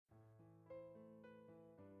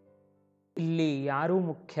ಇಲ್ಲಿ ಯಾರೂ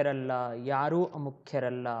ಮುಖ್ಯರಲ್ಲ, ಯಾರೂ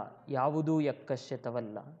ಅಮುಖ್ಯರಲ್ಲ, ಯಾವುದೂ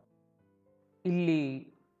ಯಕ್ಕಶ್ಯತವಲ್ಲ. ಇಲ್ಲಿ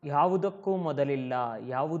ಯಾವುದಕ್ಕೂ ಮೊದಲಿಲ್ಲ,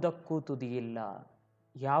 ಯಾವುದಕ್ಕೂ ತುದಿಯಿಲ್ಲ,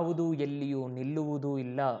 ಯಾವುದೂ ಎಲ್ಲಿಯೂ ನಿಲ್ಲುವುದೂ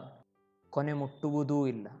ಇಲ್ಲ, ಕೊನೆ ಮುಟ್ಟುವುದೂ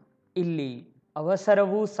ಇಲ್ಲ. ಇಲ್ಲಿ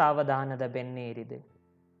ಅವಸರವೂ ಸಾವಧಾನದ ಬೆನ್ನೇರಿದೆ.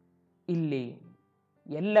 ಇಲ್ಲಿ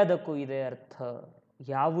ಎಲ್ಲದಕ್ಕೂ ಇದೆ ಅರ್ಥ,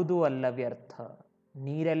 ಯಾವುದೂ ಅಲ್ಲ ವ್ಯರ್ಥ,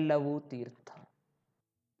 ನೀರೆಲ್ಲವೂ ತೀರ್ಥ.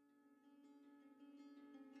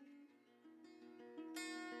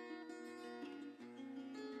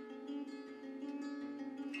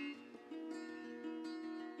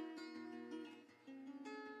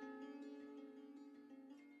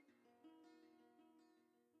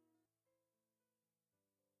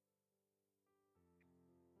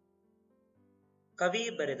 ಕವಿ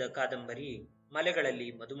ಬರೆದ ಕಾದಂಬರಿ ಮಲೆಗಳಲ್ಲಿ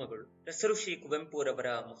ಮದುಮಗಳು. ರಸಋಷಿ ಕುವೆಂಪುರವರ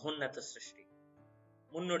ಮಹೋನ್ನತ ಸೃಷ್ಟಿ.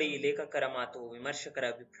 ಮುನ್ನುಡಿ, ಲೇಖಕರ ಮಾತು, ವಿಮರ್ಶಕರ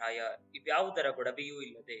ಅಭಿಪ್ರಾಯ ಇವ್ಯಾವುದರ ಗೊಡವೆಯೂ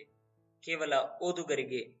ಇಲ್ಲದೆ ಕೇವಲ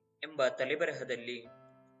ಓದುಗರಿಗೆ ಎಂಬ ತಲೆಬರಹದಲ್ಲಿ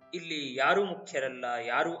ಇಲ್ಲಿ ಯಾರೂ ಮುಖ್ಯರಲ್ಲ,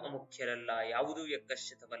 ಯಾರೂ ಅಮುಖ್ಯರಲ್ಲ, ಯಾವುದೂ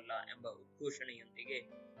ಯಕ್ಕಶ್ಯತವಲ್ಲ ಎಂಬ ಉದ್ಘೋಷಣೆಯೊಂದಿಗೆ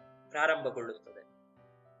ಪ್ರಾರಂಭಗೊಳ್ಳುತ್ತದೆ.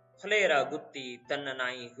 ಹೊಲೆಯರ ಗುತ್ತಿ ತನ್ನ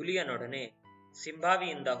ನಾಯಿ ಹುಲಿಯನೊಡನೆ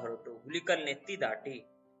ಸಿಂಭಾವಿಯಿಂದ ಹೊರಟು ಹುಲಿಕಲ್ನೆತ್ತಿ ದಾಟಿ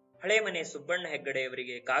ಹಳೆ ಮನೆ ಸುಬ್ಬಣ್ಣ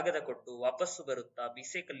ಹೆಗ್ಗಡೆಯವರಿಗೆ ಕಾಗದ ಕೊಟ್ಟು ವಾಪಸ್ಸು ಬರುತ್ತಾ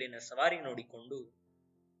ಬೀಸೆಕಲ್ಲಿನ ಸವಾರಿ ನೋಡಿಕೊಂಡು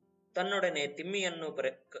ತನ್ನೊಡನೆ ತಿಮ್ಮಿಯನ್ನು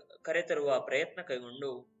ಕರೆತರುವ ಪ್ರಯತ್ನ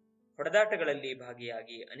ಕೈಗೊಂಡು ಹೊಡೆದಾಟಗಳಲ್ಲಿ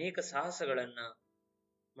ಭಾಗಿಯಾಗಿ ಅನೇಕ ಸಾಹಸಗಳನ್ನ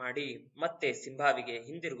ಮಾಡಿ ಮತ್ತೆ ಸಿಂಭಾವಿಗೆ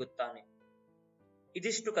ಹಿಂದಿರುಗುತ್ತಾನೆ.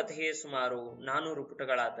 ಇದಿಷ್ಟು ಕಥೆಯೇ ಸುಮಾರು 400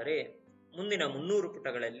 ಪುಟಗಳಾದರೆ ಮುಂದಿನ 300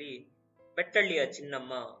 ಪುಟಗಳಲ್ಲಿ ಬೆಟ್ಟಳ್ಳಿಯ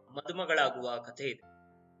ಚಿನ್ನಮ್ಮ ಮದುಮಗಳಾಗುವ ಕಥೆ ಇದೆ.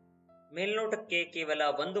 ಮೇಲ್ನೋಟಕ್ಕೆ ಕೇವಲ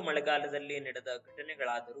ಒಂದು ಮಳೆಗಾಲದಲ್ಲಿ ನಡೆದ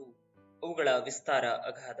ಘಟನೆಗಳಾದರೂ ಅವುಗಳ ವಿಸ್ತಾರ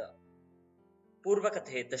ಅಗಾಧ.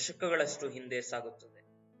 ಪೂರ್ವಕಥೆ ದಶಕಗಳಷ್ಟು ಹಿಂದೆ ಸಾಗುತ್ತದೆ.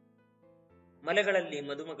 ಮಲೆಗಳಲ್ಲಿ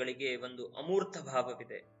ಮದುಮಗಳಿಗೆ ಒಂದು ಅಮೂರ್ತ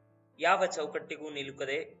ಭಾವವಿದೆ. ಯಾವ ಚೌಕಟ್ಟಿಗೂ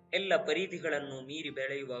ನಿಲುಕದೆ ಎಲ್ಲ ಪರಿಧಿಗಳನ್ನು ಮೀರಿ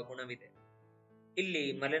ಬೆಳೆಯುವ ಗುಣವಿದೆ. ಇಲ್ಲಿ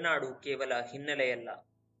ಮಲೆನಾಡು ಕೇವಲ ಹಿನ್ನೆಲೆಯಲ್ಲ,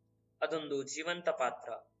 ಅದೊಂದು ಜೀವಂತ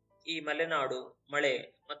ಪಾತ್ರ. ಈ ಮಲೆನಾಡು, ಮಳೆ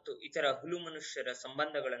ಮತ್ತು ಇತರ ಹುಲು ಮನುಷ್ಯರ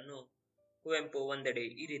ಸಂಬಂಧಗಳನ್ನು ಕುವೆಂಪು ಒಂದೆಡೆ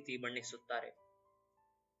ಈ ರೀತಿ ಬಣ್ಣಿಸುತ್ತಾರೆ.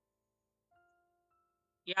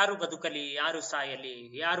 ಯಾರು ಬದುಕಲಿ, ಯಾರು ಸಾಯಲಿ,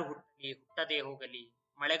 ಯಾರು ಹುಟ್ಟಲಿ, ಹುಟ್ಟದೇ ಹೋಗಲಿ,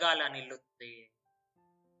 ಮಳೆಗಾಲ ನಿಲ್ಲುತ್ತದೆಯೇ.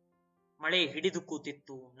 ಮಳೆ ಹಿಡಿದು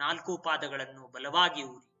ಕೂತಿತ್ತು 4 ಪಾದಗಳನ್ನು ಬಲವಾಗಿ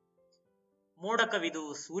ಊರಿ. ಮೋಡ ಕವಿದು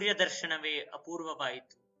ಸೂರ್ಯ ದರ್ಶನವೇ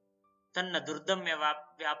ಅಪೂರ್ವವಾಯಿತು. ತನ್ನ ದುರ್ದಮ್ಯ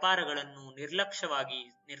ವ್ಯಾಪಾರಗಳನ್ನು ನಿರ್ಲಕ್ಷ್ಯವಾಗಿ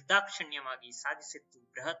ನಿರ್ದಾಕ್ಷಿಣ್ಯವಾಗಿ ಸಾಗಿಸಿತ್ತು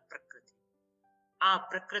ಬೃಹತ್ ಪ್ರಕೃತಿ. ಆ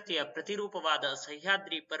ಪ್ರಕೃತಿಯ ಪ್ರತಿರೂಪವಾದ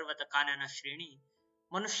ಸಹ್ಯಾದ್ರಿ ಪರ್ವತ ಕಾನನ ಶ್ರೇಣಿ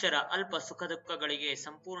ಮನುಷ್ಯರ ಅಲ್ಪ ಸುಖ ದುಃಖಗಳಿಗೆ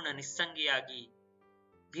ಸಂಪೂರ್ಣ ನಿಸ್ಸಂಗಿಯಾಗಿ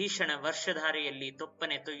ಭೀಷಣ ವರ್ಷಧಾರೆಯಲ್ಲಿ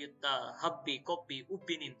ತೊಪ್ಪನೆ ತೊಯ್ಯುತ್ತಾ ಹಬ್ಬಿ ಕೊಬ್ಬಿ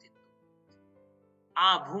ಉಬ್ಬಿ ನಿಂತಿತ್ತು. ಆ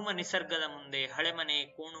ಭೂಮ ನಿಸರ್ಗದ ಮುಂದೆ ಹಳೆಮನೆ,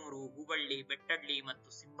 ಕೋಣೂರು, ಹೂವಳ್ಳಿ, ಬೆಟ್ಟಳ್ಳಿ ಮತ್ತು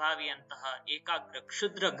ಸಿಂಭಾವಿಯಂತಹ ಏಕಾಗ್ರ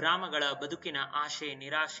ಕ್ಷುದ್ರ ಗ್ರಾಮಗಳ ಬದುಕಿನ ಆಶೆ,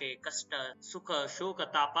 ನಿರಾಶೆ, ಕಷ್ಟ, ಸುಖ, ಶೋಕ,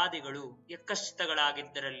 ತಾಪಾದಿಗಳು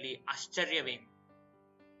ಯಕ್ಕಶ್ಚಿತಗಳಾಗಿದ್ದರಲ್ಲಿ ಆಶ್ಚರ್ಯವೇನು?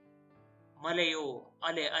 ಮಲೆಯೋ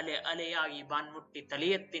ಅಲೆ ಅಲೆ ಅಲೆಯಾಗಿ ಬಾನ್ಮುಟ್ಟಿ ತಲೆ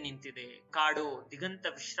ಎತ್ತಿ ನಿಂತಿದೆ. ಕಾಡೋ ದಿಗಂತ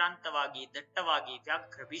ವಿಶ್ರಾಂತವಾಗಿ ದಟ್ಟವಾಗಿ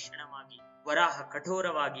ವ್ಯಾಘ್ರ ಭೀಷಣವಾಗಿ ವರಾಹ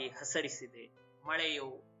ಕಠೋರವಾಗಿ ಹಸರಿಸಿದೆ. ಮಳೆಯೋ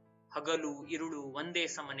ಹಗಲು ഇരുಳು ಒಂದೇ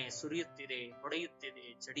ಸಮನೆ ಸುರಿಯುತ್ತಿದೆ, ಹೊಡೆಯುತ್ತಿದೆ,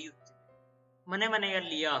 ಜಡಿಯುತ್ತಿದೆ. ಮನೆ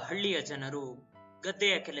ಮನೆಯಲ್ಲಿಯ ಹಳ್ಳಿಯ ಜನರು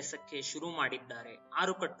ಗದ್ದೆಯ ಕೆಲಸಕ್ಕೆ ಶುರು ಮಾಡಿದ್ದಾರೆ.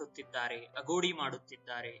 ಆರು ಕಟ್ಟುತ್ತಿದ್ದಾರೆ, ಅಗೋಡಿ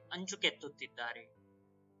ಮಾಡುತ್ತಿದ್ದಾರೆ, ಅಂಚು ಕೆತ್ತುತ್ತಿದ್ದಾರೆ.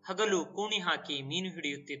 ಹಗಲು ಕೋಣಿ ಹಾಕಿ ಮೀನು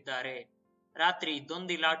ಹಿಡಿಯುತ್ತಿದ್ದಾರೆ. ರಾತ್ರಿ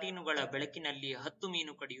ದೊಂದಿ ಲಾಟೀನುಗಳ ಬೆಳಕಿನಲ್ಲಿ 10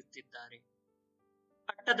 ಮೀನು ಕಡಿಯುತ್ತಿದ್ದಾರೆ.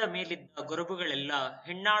 ಅಟ್ಟದ ಮೇಲಿದ್ದ ಗೊರಬುಗಳೆಲ್ಲ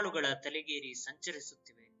ಹೆಣ್ಣಾಳುಗಳ ತಲೆಗೇರಿ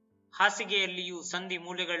ಸಂಚರಿಸುತ್ತಿವೆ. ಹಾಸಿಗೆಯಲ್ಲಿಯೂ ಸಂಧಿ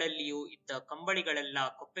ಮೂಲೆಗಳಲ್ಲಿಯೂ ಇದ್ದ ಕಂಬಳಿಗಳೆಲ್ಲ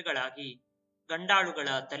ಕೊಪ್ಪೆಗಳಾಗಿ ಗಂಡಾಳುಗಳ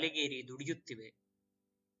ತಲೆಗೇರಿ ದುಡಿಯುತ್ತಿವೆ.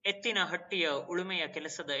 ಎತ್ತಿನ ಹಟ್ಟಿಯ ಉಳುಮೆಯ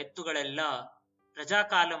ಕೆಲಸದ ಎತ್ತುಗಳೆಲ್ಲ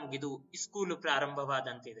ರಜಾಕಾಲ ಮುಗಿದು ಇಸ್ಕೂಲು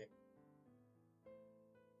ಪ್ರಾರಂಭವಾದಂತಿದೆ.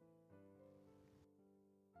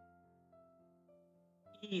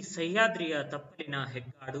 ಈ ಸಹ್ಯಾದ್ರಿಯ ತಪ್ಪಲಿನ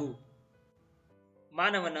ಹೆಗ್ಗಾಡು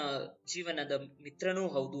ಮಾನವನ ಜೀವನದ ಮಿತ್ರನೂ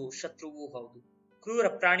ಹೌದು, ಶತ್ರುವೂ ಹೌದು. ಕ್ರೂರ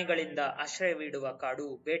ಪ್ರಾಣಿಗಳಿಂದ ಆಶ್ರಯವಿಡುವ ಕಾಡು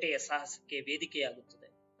ಬೇಟೆಯ ಸಾಹಸಕ್ಕೆ ವೇದಿಕೆಯಾಗುತ್ತದೆ.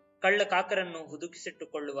 ಕಳ್ಳ ಕಾಕರನ್ನು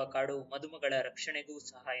ಹುದುಗಿಸಿಟ್ಟುಕೊಳ್ಳುವ ಕಾಡು ಮದುಮಗಳ ರಕ್ಷಣೆಗೂ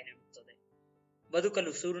ಸಹಾಯ ನೀಡುತ್ತದೆ.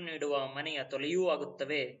 ಬದುಕಲು ಸೂರು ನೀಡುವ ಮನೆಯ ತೊಲೆಯೂ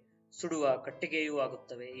ಆಗುತ್ತವೆ, ಸುಡುವ ಕಟ್ಟಿಗೆಯೂ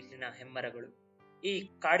ಆಗುತ್ತವೆ ಇಲ್ಲಿನ ಹೆಮ್ಮರಗಳು. ಈ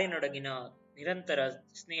ಕಾಡಿನೊಡಗಿನ ನಿರಂತರ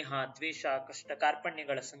ಸ್ನೇಹ, ದ್ವೇಷ, ಕಷ್ಟ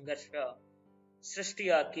ಕಾರ್ಪಣ್ಯಗಳ ಸಂಘರ್ಷ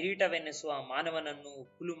ಸೃಷ್ಟಿಯ ಕಿರೀಟವೆನ್ನಿಸುವ ಮಾನವನನ್ನು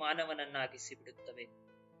ಹುಲು ಮಾನವನನ್ನಾಗಿಸಿ ಬಿಡುತ್ತವೆ.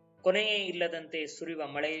 ಕೊನೆಯೇ ಇಲ್ಲದಂತೆ ಸುರಿಯುವ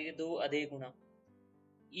ಮಳೆಯದು ಅದೇ ಗುಣ.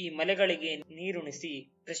 ಈ ಮಲೆಗಳಿಗೆ ನೀರುಣಿಸಿ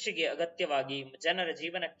ಕೃಷಿಗೆ ಅಗತ್ಯವಾಗಿ ಜನರ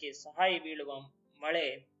ಜೀವನಕ್ಕೆ ಸಹಾಯ ಬೀಳುವ ಮಳೆ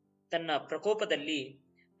ತನ್ನ ಪ್ರಕೋಪದಲ್ಲಿ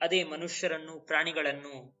ಅದೇ ಮನುಷ್ಯರನ್ನು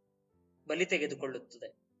ಪ್ರಾಣಿಗಳನ್ನು ಬಲಿ ತೆಗೆದುಕೊಳ್ಳುತ್ತದೆ.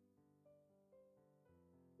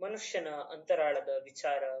 ಮನುಷ್ಯನ ಅಂತರಾಳದ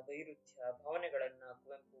ವಿಚಾರ, ವೈರುಧ್ಯ, ಭಾವನೆಗಳನ್ನ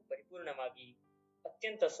ಕುವೆಂಪು ಪರಿಪೂರ್ಣವಾಗಿ,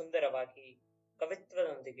 ಅತ್ಯಂತ ಸುಂದರವಾಗಿ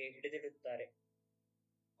ಕವಿತ್ವದೊಂದಿಗೆ ಹಿಡಿದಿಡುತ್ತಾರೆ.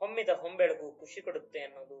 ಹೊಮ್ಮಿದ ಹೊಂಬೆಳಗು ಖುಷಿ ಕೊಡುತ್ತೆ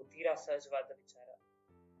ಅನ್ನೋದು ತೀರಾ ಸಹಜವಾದ ವಿಚಾರ.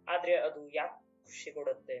 ಆದ್ರೆ ಅದು ಯಾಕೆ ಖುಷಿ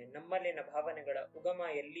ಕೊಡುತ್ತೆ, ನಮ್ಮಲ್ಲಿನ ಭಾವನೆಗಳ ಉಗಮ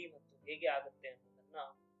ಎಲ್ಲಿ ಮತ್ತು ಹೇಗೆ ಆಗುತ್ತೆ ಅನ್ನೋದನ್ನ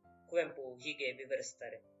ಕುವೆಂಪು ಹೀಗೆ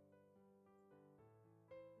ವಿವರಿಸ್ತಾರೆ.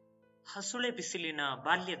 ಹಸುಳೆ ಬಿಸಿಲಿನ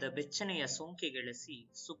ಬಾಲ್ಯದ ಬೆಚ್ಚನೆಯ ಸೋಂಕಿಗೆಳೆಸಿ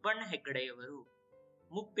ಸುಬ್ಬಣ್ಣ ಹೆಗ್ಗಡೆಯವರು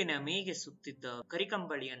ಮುಪ್ಪಿನ ಮೇಗೆ ಸುತ್ತಿದ್ದ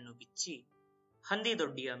ಕರಿಕಂಬಳಿಯನ್ನು ಬಿಚ್ಚಿ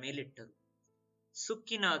ಹಂದಿದೊಡ್ಡಿಯ ಮೇಲಿಟ್ಟರು.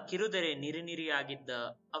 ಸುಕ್ಕಿನ ಕಿರುದೆರೆ ನಿರಿನಿರಿಯಾಗಿದ್ದ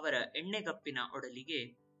ಅವರ ಎಣ್ಣೆಗಪ್ಪಿನ ಒಡಲಿಗೆ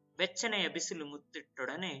ಬೆಚ್ಚನೆಯ ಬಿಸಿಲು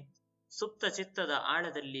ಮುತ್ತಿಟ್ಟೊಡನೆ ಸುಪ್ತ ಚಿತ್ತದ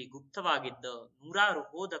ಆಳದಲ್ಲಿ ಗುಪ್ತವಾಗಿದ್ದ ನೂರಾರು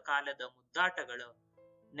ಹೋದ ಕಾಲದ ಮುದ್ದಾಟಗಳ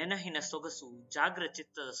ನೆನಹಿನ ಸೊಗಸು ಜಾಗ್ರ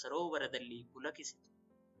ಚಿತ್ತದ ಸರೋವರದಲ್ಲಿ ಪುಲಕಿಸಿತು.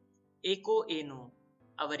 ಏಕೋ ಏನು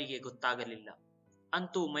ಅವರಿಗೆ ಗೊತ್ತಾಗಲಿಲ್ಲ.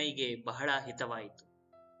 ಅಂತೂ ಮೈಗೆ ಬಹಳ ಹಿತವಾಯಿತು,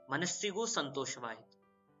 ಮನಸ್ಸಿಗೂ ಸಂತೋಷವಾಯಿತು.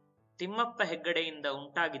 ತಿಮ್ಮಪ್ಪ ಹೆಗ್ಗಡೆಯಿಂದ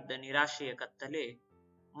ಉಂಟಾಗಿದ್ದ ನಿರಾಶೆಯ ಕತ್ತಲೆ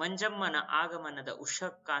ಮಂಜಮ್ಮನ ಆಗಮನದ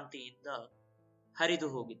ಉಷಕಾಂತಿಯಿಂದ ಹರಿದು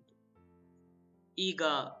ಹೋಗಿತ್ತು. ಈಗ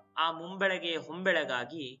ಆ ಮುಂಬೆಳಗ್ಗೆ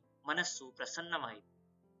ಹೊಂಬೆಳಗಾಗಿ ಮನಸ್ಸು ಪ್ರಸನ್ನವಾಯಿತು.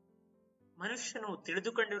 ಮನುಷ್ಯನು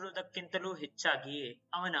ತಿಳಿದುಕೊಂಡಿರುವುದಕ್ಕಿಂತಲೂ ಹೆಚ್ಚಾಗಿಯೇ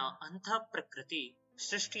ಅವನ ಅಂತಃ ಪ್ರಕೃತಿ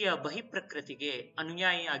ಸೃಷ್ಟಿಯ ಬಹಿಪ್ರಕೃತಿಗೆ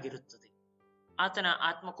ಅನುಯಾಯಿಯಾಗಿರುತ್ತದೆ. ಆತನ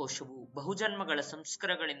ಆತ್ಮಕೋಶವು ಬಹುಜನ್ಮಗಳ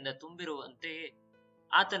ಸಂಸ್ಕಾರಗಳಿಂದ ತುಂಬಿರುವಂತೆಯೇ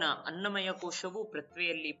ಆತನ ಅನ್ನಮಯ ಕೋಶವೂ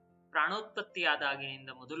ಪೃಥ್ವಿಯಲ್ಲಿ ಪ್ರಾಣೋತ್ಪತ್ತಿಯಾದಾಗಿನಿಂದ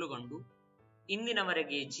ಮೊದಲುಗೊಂಡು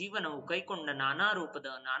ಇಂದಿನವರೆಗೆ ಜೀವನವು ಕೈಕೊಂಡ ನಾನಾ ರೂಪದ,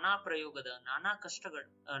 ನಾನಾ ಪ್ರಯೋಗದ,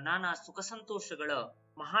 ನಾನಾ ಸುಖ ಸಂತೋಷಗಳ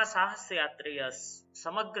ಮಹಾಸಾಹಸ ಯಾತ್ರೆಯ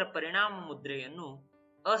ಸಮಗ್ರ ಪರಿಣಾಮ ಮುದ್ರೆಯನ್ನು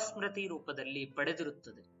ಅಸ್ಮೃತಿ ರೂಪದಲ್ಲಿ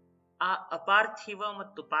ಪಡೆದಿರುತ್ತದೆ. ಆ ಅಪಾರ್ಥಿವ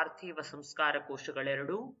ಮತ್ತು ಪಾರ್ಥಿವ ಸಂಸ್ಕಾರ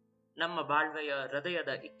ಕೋಶಗಳೆರಡೂ ನಮ್ಮ ಬಾಳ್ವೆಯ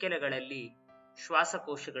ಹೃದಯದ ಇಕ್ಕೆಲೆಗಳಲ್ಲಿ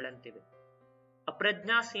ಶ್ವಾಸಕೋಶಗಳಂತಿವೆ.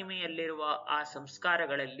 ಅಪ್ರಜ್ಞಾ ಸೀಮೆಯಲ್ಲಿರುವ ಆ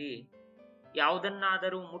ಸಂಸ್ಕಾರಗಳಲ್ಲಿ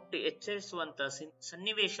ಯಾವುದನ್ನಾದರೂ ಮುಟ್ಟಿ ಎಚ್ಚರಿಸುವಂತ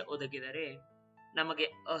ಸನ್ನಿವೇಶ ಒದಗಿದರೆ ನಮಗೆ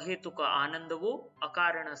ಅಹೇತುಕ ಆನಂದವೋ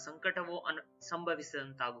ಅಕಾರಣ ಸಂಕಟವೋ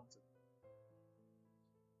ಸಂಭವಿಸಿದಂತಾಗುತ್ತದೆ.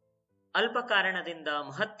 ಅಲ್ಪ ಕಾರಣದಿಂದ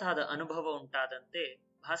ಮಹತ್ತಾದ ಅನುಭವ ಉಂಟಾದಂತೆ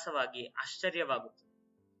ಭಾಸವಾಗಿ ಆಶ್ಚರ್ಯವಾಗುತ್ತದೆ.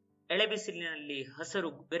 ಎಳೆಬಿಸಿಲಿನಲ್ಲಿ ಹಸರು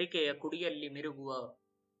ಗರಿಕೆಯ ಕುಡಿಯಲ್ಲಿ ಮಿರುಗುವ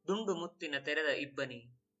ದುಂಡು ಮುತ್ತಿನ ತೆರೆದ ಇಬ್ಬನಿ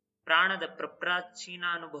ಪ್ರಾಣದ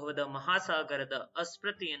ಪ್ರಪ್ರಾಚೀನಾನುಭವದ ಮಹಾಸಾಗರದ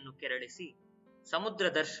ಅಸ್ಮೃತಿಯನ್ನು ಕೆರಳಿಸಿ ಸಮುದ್ರ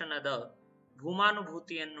ದರ್ಶನದ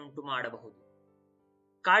ಭೂಮಾನುಭೂತಿಯನ್ನುಂಟು ಮಾಡಬಹುದು.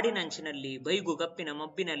 ಕಾಡಿನಂಚಿನಲ್ಲಿ ಬೈಗುಗಪ್ಪಿನ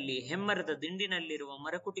ಮಬ್ಬಿನಲ್ಲಿ ಹೆಮ್ಮರದ ದಿಂಡಿನಲ್ಲಿರುವ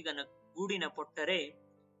ಮರಕುಟಿಗನ ಗೂಡಿನ ಪೊಟ್ಟರೆ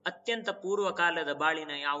ಅತ್ಯಂತ ಪೂರ್ವಕಾಲದ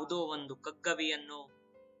ಬಾಳಿನ ಯಾವುದೋ ಒಂದು ಕಗ್ಗವಿಯನ್ನು,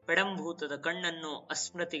 ಪೆಡಂಭೂತದ ಕಣ್ಣನ್ನು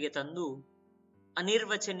ಅಸ್ಮೃತಿಗೆ ತಂದು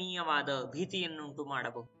ಅನಿರ್ವಚನೀಯವಾದ ಭೀತಿಯನ್ನುಂಟು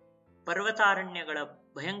ಮಾಡಬಹುದು. ಪರ್ವತಾರಣ್ಯಗಳ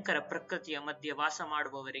ಭಯಂಕರ ಪ್ರಕೃತಿಯ ಮಧ್ಯೆ ವಾಸ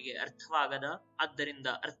ಮಾಡುವವರಿಗೆ ಅರ್ಥವಾಗದ, ಆದ್ದರಿಂದ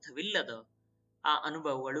ಅರ್ಥವಿಲ್ಲದ ಆ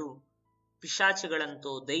ಅನುಭವಗಳು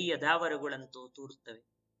ಪಿಶಾಚಿಗಳಂತೋ ದೈಯ ದಾವರುಗಳಂತೋ ತೋರುತ್ತವೆ.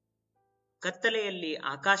 ಕತ್ತಲೆಯಲ್ಲಿ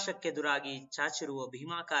ಆಕಾಶಕ್ಕೆದುರಾಗಿ ಚಾಚಿರುವ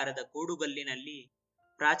ಭೀಮಾಕಾರದ ಕೋಡುಗಲ್ಲಿನಲ್ಲಿ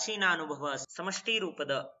ಪ್ರಾಚೀನಾನುಭವ ಸಮಷ್ಟಿ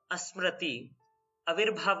ರೂಪದ ಅಸ್ಮೃತಿ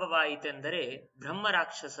ಆವಿರ್ಭಾವವಾಯಿತೆಂದರೆ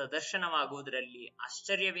ಬ್ರಹ್ಮರಾಕ್ಷಸ ದರ್ಶನವಾಗುವುದರಲ್ಲಿ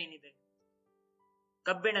ಆಶ್ಚರ್ಯವೇನಿದೆ?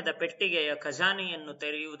 ಕಬ್ಬಿಣದ ಪೆಟ್ಟಿಗೆಯ ಖಜಾನೆಯನ್ನು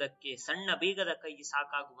ತೆರೆಯುವುದಕ್ಕೆ ಸಣ್ಣ ಬೀಗದ ಕೈ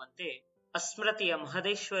ಸಾಕಾಗುವಂತೆ ಅಸ್ಮೃತಿಯ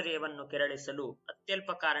ಮಹದೇಶ್ವರ್ಯವನ್ನು ಕೆರಳಿಸಲು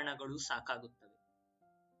ಅತ್ಯಲ್ಪ ಕಾರಣಗಳು ಸಾಕಾಗುತ್ತವೆ.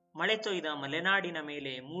 ಮಳೆ ತೊಯ್ದ ಮಲೆನಾಡಿನ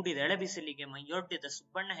ಮೇಲೆ ಮೂಡಿದೆಳಬಿಸಿಲಿಗೆ ಮೈಯೊಡ್ಡಿದ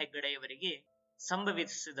ಸುಬ್ಬಣ್ಣ ಹೆಗ್ಗಡೆಯವರಿಗೆ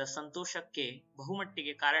ಸಂಭವಿಸಿದ ಸಂತೋಷಕ್ಕೆ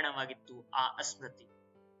ಬಹುಮಟ್ಟಿಗೆ ಕಾರಣವಾಗಿತ್ತು ಆ ಅಸ್ಮೃತಿ.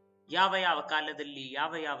 ಯಾವ ಯಾವ ಕಾಲದಲ್ಲಿ,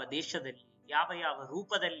 ಯಾವ ಯಾವ ದೇಶದಲ್ಲಿ, ಯಾವ ಯಾವ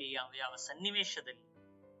ರೂಪದಲ್ಲಿ, ಯಾವ ಯಾವ ಸನ್ನಿವೇಶದಲ್ಲಿ,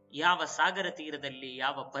 ಯಾವ ಸಾಗರ ತೀರದಲ್ಲಿ,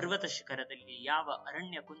 ಯಾವ ಪರ್ವತ ಶಿಖರದಲ್ಲಿ, ಯಾವ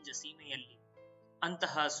ಅರಣ್ಯ ಕುಂಜ ಸೀಮೆಯಲ್ಲಿ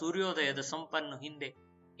ಅಂತಹ ಸೂರ್ಯೋದಯದ ಸೊಂಪನ್ನು ಹಿಂದೆ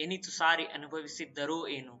ಎನಿತು ಸಾರಿ ಅನುಭವಿಸಿದ್ದರೋ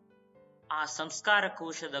ಏನು? ಆ ಸಂಸ್ಕಾರ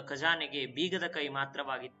ಕೋಶದ ಖಜಾನೆಗೆ ಬೀಗದ ಕೈ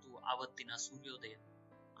ಮಾತ್ರವಾಗಿತ್ತು ಆವತ್ತಿನ ಸೂರ್ಯೋದಯ.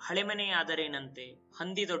 ಹಳೆಮನೆಯಾದರೇನಂತೆ,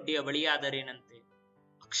 ಹಂದಿದೊಡ್ಡಿಯ ಬಳಿಯಾದರೇನಂತೆ,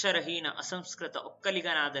 ಅಕ್ಷರಹೀನ ಅಸಂಸ್ಕೃತ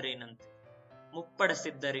ಒಕ್ಕಲಿಗನಾದರೇನಂತೆ,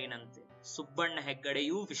 ಮುಪ್ಪಡಿಸಿದ್ದರೇನಂತೆ, ಸುಬ್ಬಣ್ಣ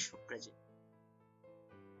ಹೆಗ್ಗಡೆಯೂ ವಿಶ್ವಪ್ರಜೆ.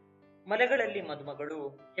 ಮಲೆಗಳಲ್ಲಿ ಮದುಮಗಳು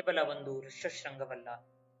ಕೇವಲ ಒಂದು ಋಷ್ಯಶೃಂಗವಲ್ಲ,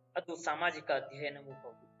 ಅದು ಸಾಮಾಜಿಕ ಅಧ್ಯಯನವೂ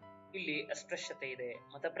ಹೌದು. ಇಲ್ಲಿ ಅಸ್ಪೃಶ್ಯತೆ ಇದೆ,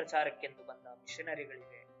 ಮತ ಪ್ರಚಾರಕ್ಕೆಂದು ಬಂದ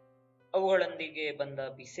ಮಿಷನರಿಗಳಿವೆ, ಅವುಗಳೊಂದಿಗೆ ಬಂದ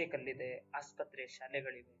ಬೀಸೆಕಲ್ಲಿದೆ, ಆಸ್ಪತ್ರೆ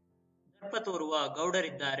ಶಾಲೆಗಳಿವೆ, ದರ್ಪ ತೋರುವ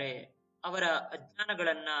ಗೌಡರಿದ್ದಾರೆ, ಅವರ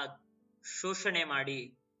ಅಜ್ಞಾನಗಳನ್ನ ಶೋಷಣೆ ಮಾಡಿ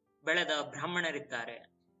ಬೆಳೆದ ಬ್ರಾಹ್ಮಣರಿದ್ದಾರೆ,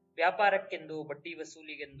 ವ್ಯಾಪಾರಕ್ಕೆಂದು ಬಡ್ಡಿ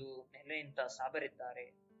ವಸೂಲಿಗೆಂದು ನೆಲೆ ನಿಂತ ಸಾಬರಿದ್ದಾರೆ,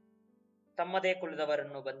 ತಮ್ಮದೇ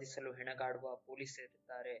ಕುಲದವರನ್ನು ಬಂಧಿಸಲು ಹೆಣಗಾಡುವ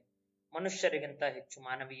ಪೊಲೀಸರಿದ್ದಾರೆ, ಮನುಷ್ಯರಿಗಿಂತ ಹೆಚ್ಚು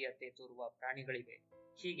ಮಾನವೀಯತೆ ತೋರುವ ಪ್ರಾಣಿಗಳಿವೆ.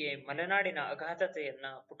 ಹೀಗೆ ಮಲೆನಾಡಿನ ಅಗಾಧತೆಯನ್ನ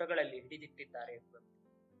ಪುಟಗಳಲ್ಲಿ ಹಿಡಿದಿಟ್ಟಿದ್ದಾರೆ.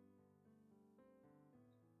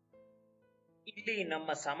 ಇಲ್ಲಿ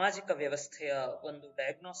ನಮ್ಮ ಸಾಮಾಜಿಕ ವ್ಯವಸ್ಥೆಯ ಒಂದು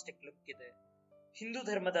ಡಯಾಗ್ನೋಸ್ಟಿಕ್ ಲುಕ್ ಇದೆ. ಹಿಂದೂ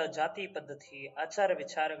ಧರ್ಮದ ಜಾತಿ ಪದ್ಧತಿ, ಆಚಾರ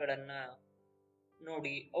ವಿಚಾರಗಳನ್ನ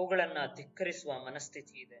ನೋಡಿ ಅವುಗಳನ್ನ ಧಿಕ್ಕರಿಸುವ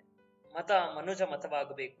ಮನಸ್ಥಿತಿ ಇದೆ. ಮತ ಮನುಜ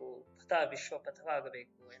ಮತವಾಗಬೇಕು, ಪಥ ವಿಶ್ವ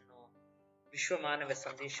ಪಥವಾಗಬೇಕು ಎನ್ನುವ ವಿಶ್ವ ಮಾನವ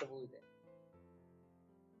ಸಂದೇಶವೂ ಇದೆ.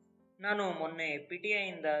 ನಾನು ಮೊನ್ನೆ PTI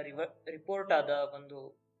ಇಂದ ರಿಪೋರ್ಟ್ ಆದ ಒಂದು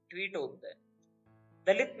ಟ್ವೀಟ್ ಓದಿದೆ.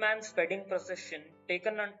 Dalit man's wedding procession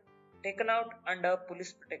taken out under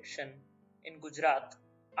police protection in Gujarat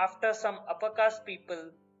after some upper caste people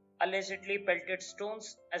allegedly pelted stones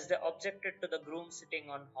as they objected to the groom sitting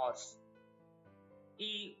on horse.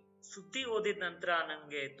 ಈ ಸುದ್ದಿ ಓದಿದ ನಂತರ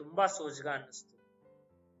ನಂಗೆ ತುಂಬಾ ಸೋಜ್ಗ ಅನ್ನಿಸ್ತು.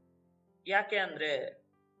 ಯಾಕೆ ಅಂದ್ರೆ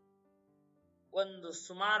ಒಂದು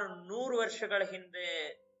ಸುಮಾರು 100 ವರ್ಷಗಳ ಹಿಂದೆ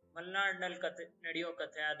ಮಲೆನಾಡಿನಲ್ಲಿ ನಡೆಯೋ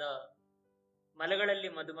ಕಥೆಯಾದ ಮಲೆಗಳಲ್ಲಿ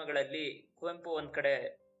ಮದುಮಗಳಲ್ಲಿ ಕುವೆಂಪು ಒಂದ್ ಕಡೆ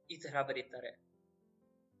ಈ ತರ ಬರೀತಾರೆ.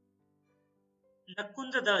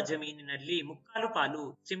 ಲಕ್ಕುಂದದ ಜಮೀನಿನಲ್ಲಿ ಮುಕ್ಕಾಲು ಪಾಲು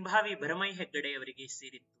ಸಿಂಭಾವಿ ಭರಮೈ ಹೆಗ್ಗಡೆಯವರಿಗೆ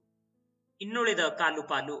ಸೇರಿತ್ತು. ಇನ್ನುಳಿದ ಕಾಲು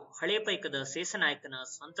ಪಾಲು ಹಳೆ ಪೈಕದ ಸೇಸನಾಯಕನ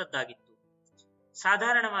ಸ್ವಂತದ್ದಾಗಿತ್ತು.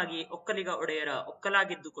 ಸಾಧಾರಣವಾಗಿ ಒಕ್ಕಲಿಗ ಒಡೆಯರ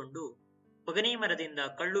ಒಕ್ಕಲಾಗಿದ್ದುಕೊಂಡು ಬಗನಿ ಮರದಿಂದ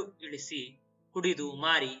ಕಳ್ಳು ಇಳಿಸಿ ಕುಡಿದು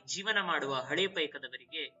ಮಾರಿ ಜೀವನ ಮಾಡುವ ಹಳೆ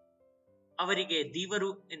ಪೈಕದವರಿಗೆ ಅವರಿಗೆ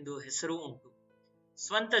ದೀವರು ಎಂದು ಹೆಸರು ಉಂಟು.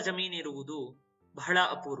 ಸ್ವಂತ ಜಮೀನಿರುವುದು ಬಹಳ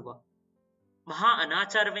ಅಪೂರ್ವ, ಮಹಾ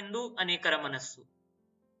ಅನಾಚಾರವೆಂದೂ ಅನೇಕರ ಮನಸ್ಸು.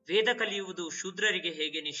 ವೇದ ಕಲಿಯುವುದು ಶೂದ್ರರಿಗೆ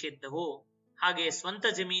ಹೇಗೆ ನಿಷಿದ್ಧವೋ ಹಾಗೆ ಸ್ವಂತ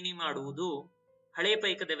ಜಮೀನಿ ಮಾಡುವುದು ಹಳೆ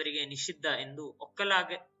ಪೈಕದವರಿಗೆ ನಿಷಿದ್ಧ ಎಂದು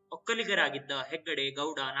ಒಕ್ಕಲಿಗರಾಗಿದ್ದ ಹೆಗ್ಗಡೆ,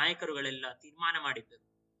 ಗೌಡ, ನಾಯಕರುಗಳೆಲ್ಲ ತೀರ್ಮಾನ ಮಾಡಿದ್ದರು.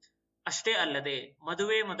 ಅಷ್ಟೇ ಅಲ್ಲದೆ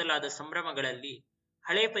ಮದುವೆ ಮೊದಲಾದ ಸಂಭ್ರಮಗಳಲ್ಲಿ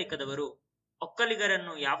ಹಳೆ ಪೈಕದವರು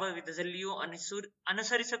ಒಕ್ಕಲಿಗರನ್ನು ಯಾವ ವಿಧದಲ್ಲಿಯೂ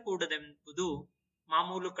ಅನುಸರಿಸಕೂಡದೆಂಬುದು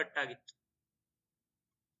ಮಾಮೂಲು ಕಟ್ಟಾಗಿತ್ತು.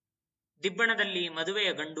 ದಿಬ್ಬಣದಲ್ಲಿ ಮದುವೆಯ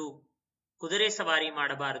ಗಂಡು ಕುದುರೆ ಸವಾರಿ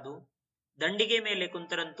ಮಾಡಬಾರದು. ದಂಡಿಗೆ ಮೇಲೆ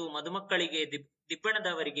ಕುಂತರಂತೂ ಮದುಮಕ್ಕಳಿಗೆ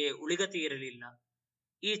ದಿಬ್ಬಣದವರಿಗೆ ಉಳಿಗತಿ ಇರಲಿಲ್ಲ.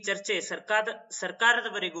 ಈ ಚರ್ಚೆ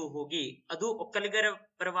ಸರ್ಕಾರದವರೆಗೂ ಹೋಗಿ ಅದು ಒಕ್ಕಲಿಗರ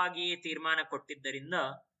ಪರವಾಗಿಯೇ ತೀರ್ಮಾನ ಕೊಟ್ಟಿದ್ದರಿಂದ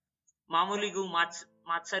ಮಾಮೂಲಿಗೂ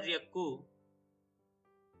ಮಾತ್ಸರ್ಯಕ್ಕೂ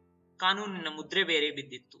ಕಾನೂನಿನ ಮುದ್ರೆ ಬೇರೆ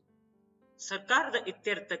ಬಿದ್ದಿತ್ತು. ಸರ್ಕಾರದ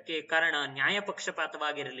ಇತ್ಯರ್ಥಕ್ಕೆ ಕಾರಣ ನ್ಯಾಯ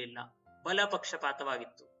ಪಕ್ಷಪಾತವಾಗಿರಲಿಲ್ಲ, ಬಲ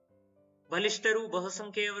ಪಕ್ಷಪಾತವಾಗಿತ್ತು. ಬಲಿಷ್ಠರೂ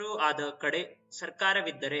ಬಹುಸಂಖ್ಯೆಯವರೂ ಆದ ಕಡೆ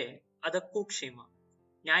ಸರ್ಕಾರವಿದ್ದರೆ ಅದಕ್ಕೂ ಕ್ಷೇಮ,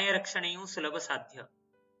 ನ್ಯಾಯ ರಕ್ಷಣೆಯೂ ಸುಲಭ ಸಾಧ್ಯ.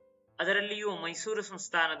 ಅದರಲ್ಲಿಯೂ ಮೈಸೂರು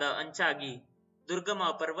ಸಂಸ್ಥಾನದ ಅಂಚಾಗಿ ದುರ್ಗಮ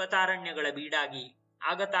ಪರ್ವತಾರಣ್ಯಗಳ ಬೀಡಾಗಿ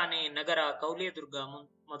ಆಗ ತಾನೇ ನಗರ, ಕೌಲಿಯದುರ್ಗ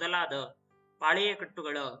ಮೊದಲಾದ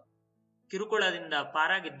ಪಾಳೆಯಕಟ್ಟುಗಳ ಕಿರುಕುಳದಿಂದ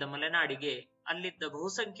ಪಾರಾಗಿದ್ದ ಮಲೆನಾಡಿಗೆ ಅಲ್ಲಿದ್ದ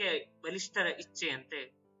ಬಹುಸಂಖ್ಯೆ ಬಲಿಷ್ಠರ ಇಚ್ಛೆಯಂತೆ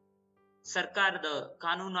ಸರ್ಕಾರದ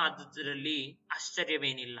ಕಾನೂನು ಆದುದರಲ್ಲಿ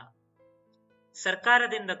ಆಶ್ಚರ್ಯವೇನಿಲ್ಲ.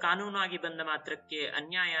 ಸರ್ಕಾರದಿಂದ ಕಾನೂನಾಗಿ ಬಂದ ಮಾತ್ರಕ್ಕೆ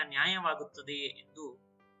ಅನ್ಯಾಯ ನ್ಯಾಯವಾಗುತ್ತದೆಯೇ ಎಂದು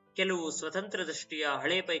ಕೆಲವು ಸ್ವತಂತ್ರ ದೃಷ್ಟಿಯ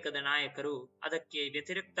ಹಳೆ ಪೈಕದ ನಾಯಕರು ಅದಕ್ಕೆ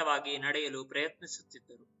ವ್ಯತಿರಿಕ್ತವಾಗಿ ನಡೆಯಲು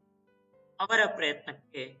ಪ್ರಯತ್ನಿಸುತ್ತಿದ್ದರು. ಅವರ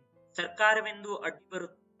ಪ್ರಯತ್ನಕ್ಕೆ ಸರ್ಕಾರವೆಂದು ಅಡ್ಡಿ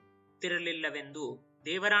ಬರುತ್ತಿರಲಿಲ್ಲವೆಂದು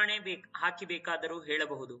ದೇವರಾಣೆ ಹಾಕಿಬೇಕಾದರೂ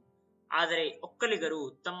ಹೇಳಬಹುದು. ಆದರೆ ಒಕ್ಕಲಿಗರು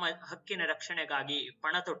ತಮ್ಮ ಹಕ್ಕಿನ ರಕ್ಷಣೆಗಾಗಿ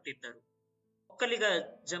ಪಣ ತೊಟ್ಟಿದ್ದರು. ಒಕ್ಕಲಿಗ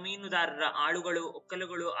ಜಮೀನುದಾರರ ಆಳುಗಳು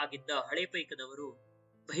ಒಕ್ಕಲುಗಳು ಆಗಿದ್ದ ಹಳೆ ಪೈಕದವರು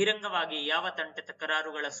ಬಹಿರಂಗವಾಗಿ ಯಾವ ತಂಟೆ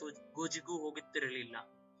ತಕರಾರುಗಳ ಗೋಜಿಗೂ ಹೋಗುತ್ತಿರಲಿಲ್ಲ.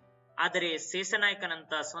 ಆದರೆ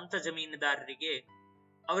ಸೇಸನಾಯಕನಂತ ಸ್ವಂತ ಜಮೀನುದಾರರಿಗೆ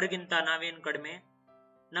ಅವರಿಗಿಂತ ನಾವೇನು ಕಡಿಮೆ,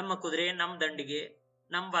 ನಮ್ಮ ಕುದುರೆ ನಮ್ ದಂಡಿಗೆ,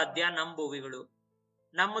 ನಮ್ ವಾದ್ಯ ನಮ್ ಬೋವಿಗಳು,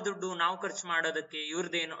 ನಮ್ಮ ದುಡ್ಡು ನಾವು ಖರ್ಚು ಮಾಡೋದಕ್ಕೆ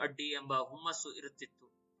ಇವ್ರದೇನು ಅಡ್ಡಿ ಎಂಬ ಹುಮ್ಮಸ್ಸು ಇರುತ್ತಿತ್ತು.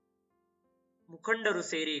 ಮುಖಂಡರು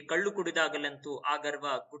ಸೇರಿ ಕಳ್ಳು ಕುಡಿದಾಗಲಂತೂ ಆ ಗರ್ವ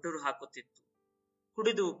ಗುಟುರು ಹಾಕುತ್ತಿತ್ತು.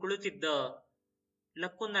 ಕುಡಿದು ಕುಳಿತಿದ್ದ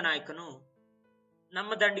ಲಕ್ಕುಂದ ನಾಯಕನು,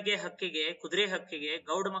 ನಮ್ಮ ದಂಡಿಗೆ ಹಕ್ಕಿಗೆ, ಕುದುರೆ ಹಕ್ಕಿಗೆ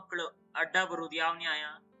ಗೌಡ ಮಕ್ಕಳು ಅಡ್ಡ ಬರುವುದು ಯಾವ ನ್ಯಾಯ?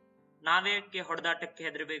 ನಾವೇಕೆ ಹೊಡೆದಾಟಕ್ಕೆ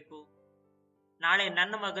ಹೆದರಬೇಕು? ನಾಳೆ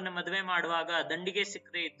ನನ್ನ ಮಗನ ಮದುವೆ ಮಾಡುವಾಗ ದಂಡಿಗೆ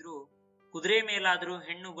ಸಿಕ್ಕದೆ ಇದ್ರು ಕುದುರೆ ಮೇಲಾದ್ರೂ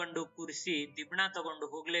ಹೆಣ್ಣು ಗಂಡು ಕೂರಿಸಿ ದಿಬ್ಬಣ ತಗೊಂಡು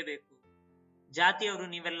ಹೋಗ್ಲೇಬೇಕು. ಜಾತಿಯವರು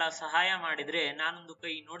ನೀವೆಲ್ಲ ಸಹಾಯ ಮಾಡಿದ್ರೆ ನಾನೊಂದು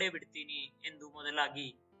ಕೈ ನೋಡೇ ಬಿಡ್ತೀನಿ ಎಂದು ಮೊದಲಾಗಿ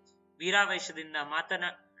ವೀರಾವೇಶದಿಂದ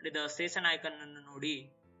ಮಾತನಾಡಿದ ಸೇಸನಾಯಕನನ್ನು ನೋಡಿ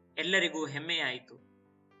ಎಲ್ಲರಿಗೂ ಹೆಮ್ಮೆಯಾಯಿತು.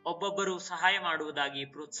 ಒಬ್ಬೊಬ್ಬರು ಸಹಾಯ ಮಾಡುವುದಾಗಿ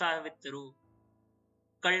ಪ್ರೋತ್ಸಾಹವಿತ್ತರು.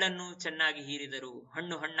 ಕಳ್ಳನ್ನು ಚೆನ್ನಾಗಿ ಹೀರಿದರು,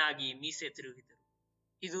 ಹಣ್ಣು ಹಣ್ಣಾಗಿ ಮೀಸೆ ತಿರುಗಿದರು.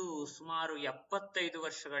 ಇದು ಸುಮಾರು 75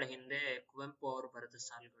 ವರ್ಷಗಳ ಹಿಂದೆ ಕುವೆಂಪು ಅವರು ಬರೆದ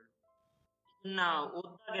ಸಾಲುಗಳು. ಇದನ್ನ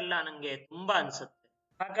ಓದಿದಾಗೆಲ್ಲ ನಂಗೆ ತುಂಬಾ ಅನ್ಸುತ್ತೆ.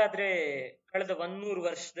 ಹಾಗಾದ್ರೆ ಕಳೆದ 100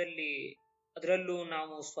 ವರ್ಷದಲ್ಲಿ, ಅದರಲ್ಲೂ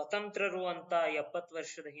ನಾವು ಸ್ವತಂತ್ರರು ಅಂತ 70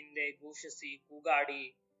 ವರ್ಷದ ಹಿಂದೆ ಘೋಷಿಸಿ ಕೂಗಾಡಿ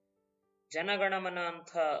ಜನಗಣಮನ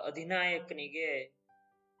ಅಂತ ಅಧಿನಾಯಕನಿಗೆ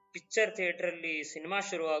ಪಿಕ್ಚರ್ ಥಿಯೇಟರ್ ಅಲ್ಲಿ ಸಿನಿಮಾ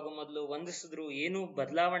ಶುರುವಾಗೋ ಮೊದಲು ವಂದಿಸಿದ್ರು ಏನೂ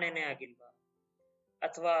ಬದಲಾವಣೆನೇ ಆಗಿಲ್ವಾ?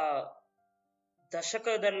 ಅಥವಾ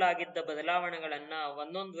ದಶಕದಲ್ಲಾಗಿದ್ದ ಬದಲಾವಣೆಗಳನ್ನ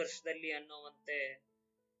ಒಂದೊಂದು ವರ್ಷದಲ್ಲಿ ಅನ್ನುವಂತೆ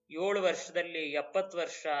 7 ವರ್ಷದಲ್ಲಿ 70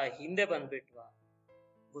 ವರ್ಷ ಹಿಂದೆ ಬಂದ್ಬಿಟ್ವಾ?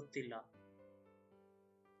 ಗೊತ್ತಿಲ್ಲ.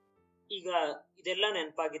 ಈಗ ಇದೆಲ್ಲ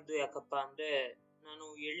ನೆನಪಾಗಿದ್ದು ಯಾಕಪ್ಪ ಅಂದ್ರೆ, ನಾನು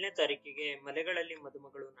 7ನೇ ತಾರೀಕಿಗೆ ಮಲೆಗಳಲ್ಲಿ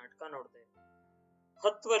ಮದುಮಗಳು ನಾಟಕ ನೋಡಿದೆ.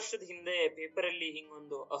 10 ವರ್ಷದ ಹಿಂದೆ ಪೇಪರಲ್ಲಿ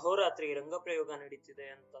ಹಿಂಗೊಂದು ಅಹೋರಾತ್ರಿ ರಂಗಪ್ರಯೋಗ ನಡೀತಿದೆ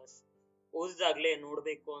ಅಂತ ಓದಿದಾಗ್ಲೇ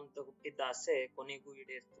ನೋಡ್ಬೇಕು ಅಂತ ಹುಟ್ಟಿದ್ದ ಆಸೆ ಕೊನೆಗೂ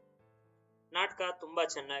ಈಡೇರ್ತು. ನಾಟಕ ತುಂಬಾ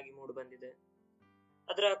ಚೆನ್ನಾಗಿ ಮೂಡ್ ಬಂದಿದೆ.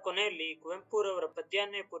 ಅದರ ಕೊನೆಯಲ್ಲಿ ಕುವೆಂಪುರವರ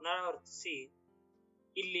ಪದ್ಯನ್ನೇ ಪುನರಾವರ್ತಿಸಿ,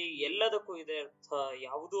 ಇಲ್ಲಿ ಎಲ್ಲದಕ್ಕೂ ಇದೆ ಅರ್ಥ,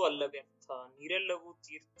 ಯಾವುದೂ ಅಲ್ಲ ವ್ಯರ್ಥ, ನೀರೆಲ್ಲವೂ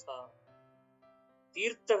ತೀರ್ಥ,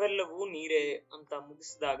 ತೀರ್ಥವೆಲ್ಲವೂ ನೀರೇ ಅಂತ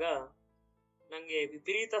ಮುಗಿಸಿದಾಗ ನಂಗೆ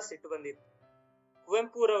ವಿಪರೀತ ಸಿಟ್ಟು ಬಂದಿತ್ತು.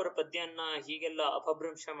 ಕುವೆಂಪುರವರ ಪದ್ಯನ್ನ ಹೀಗೆಲ್ಲ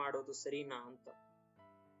ಅಪಭ್ರಂಶ ಮಾಡೋದು ಸರಿನಾ ಅಂತ.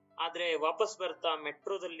 ಆದ್ರೆ ವಾಪಸ್ ಬರ್ತಾ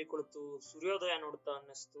ಮೆಟ್ರೋದಲ್ಲಿ ಕುಳಿತು ಸೂರ್ಯೋದಯ ನೋಡ್ತಾ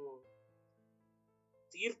ಅನ್ನಿಸ್ತು,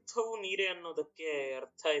 ತೀರ್ಥವು ನೀರೇ ಅನ್ನೋದಕ್ಕೆ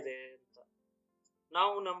ಅರ್ಥ ಇದೆ ಅಂತ.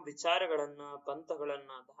 ನಾವು ನಮ್ಮ ವಿಚಾರಗಳನ್ನ,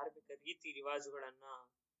 ಪಂಥಗಳನ್ನ, ಧಾರ್ಮಿಕ ರೀತಿ ರಿವಾಜುಗಳನ್ನ,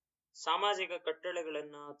 ಸಾಮಾಜಿಕ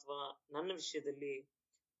ಕಟ್ಟಳೆಗಳನ್ನ ಅಥವಾ ನನ್ನ ವಿಷಯದಲ್ಲಿ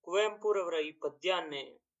ಕುವೆಂಪುರವರ ಈ ಪದ್ಯನ್ನೇ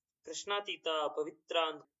ಕೃಷ್ಣಾತೀತ, ಪವಿತ್ರ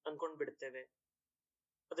ಅನ್ಕೊಂಡ್ ಬಿಡ್ತೇವೆ.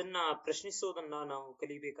 ಅದನ್ನ ಪ್ರಶ್ನಿಸೋದನ್ನ ನಾವು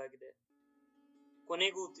ಕಲಿಬೇಕಾಗಿದೆ.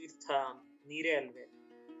 ಕೊನೆಗೂ ತೀರ್ಥ ನೀರೇ ಅಲ್ವೇ?